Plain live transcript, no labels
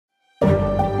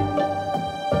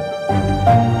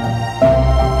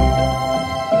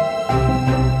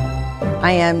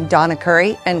I am Donna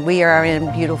Curry, and we are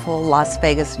in beautiful Las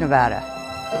Vegas, Nevada.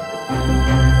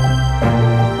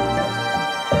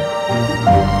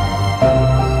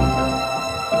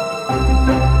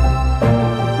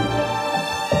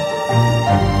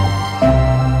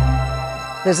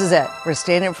 This is it. We're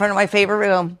standing in front of my favorite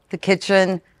room, the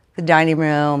kitchen, the dining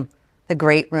room, the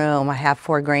great room. I have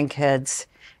 4 grandkids,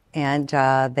 and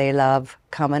they love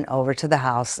coming over to the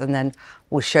house. And then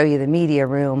we'll show you the media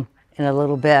room in a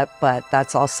little bit, but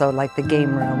that's also like the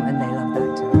game room, and they love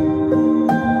that too.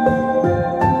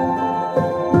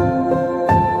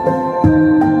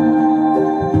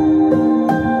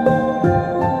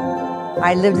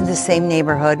 I lived in the same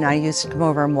neighborhood, and I used to come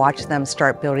over and watch them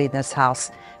start building this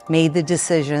house. Made the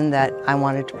decision that I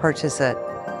wanted to purchase it.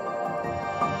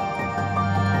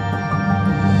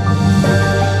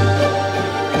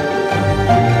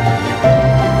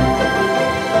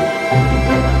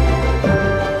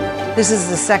 This is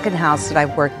the second house that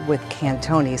I've worked with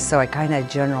Cantoni, so I kind of had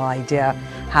a general idea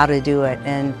how to do it.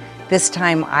 And this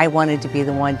time I wanted to be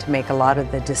the one to make a lot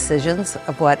of the decisions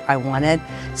of what I wanted.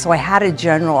 So I had a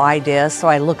general idea, so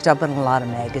I looked up in a lot of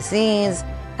magazines,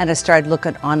 and I started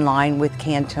looking online with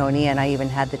Cantoni, and I even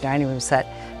had the dining room set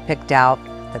picked out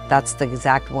that that's the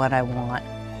exact one I want.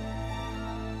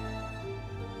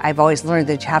 I've always learned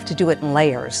that you have to do it in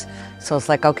layers. So it's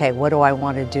like, okay, what do I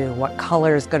want to do? What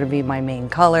color is going to be my main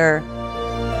color?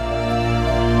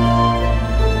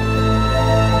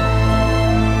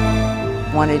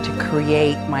 Wanted to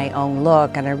create my own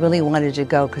look, and I really wanted to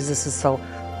go, because this is so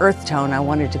earth tone, I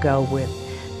wanted to go with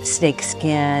snake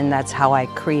skin. That's how I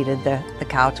created the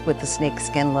couch, with the snake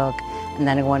skin look. And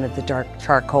then I wanted the dark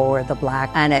charcoal or the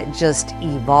black, and it just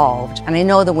evolved. And I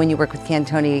know that when you work with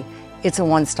Cantoni, it's a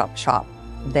one-stop shop.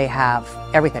 They have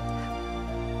everything.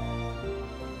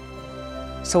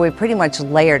 So we pretty much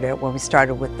layered it when we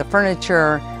started with the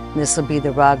furniture, and this will be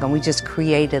the rug, and we just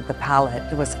created the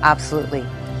palette. It was absolutely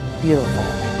beautiful.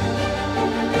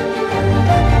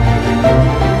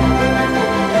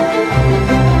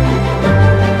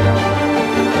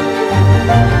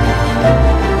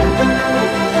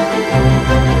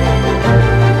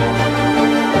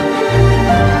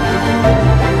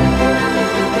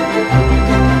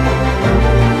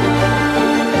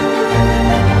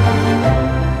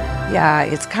 Yeah,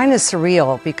 it's kind of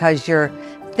surreal because you're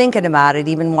thinking about it,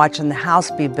 even watching the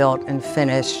house be built and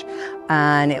finished.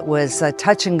 And it was a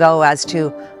touch and go as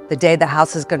to the day the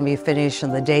house is going to be finished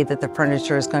and the day that the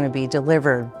furniture is going to be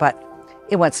delivered, but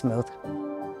it went smooth.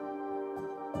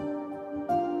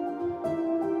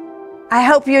 I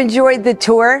hope you enjoyed the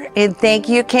tour, and thank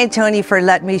you, Cantoni, for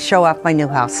letting me show off my new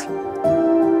house.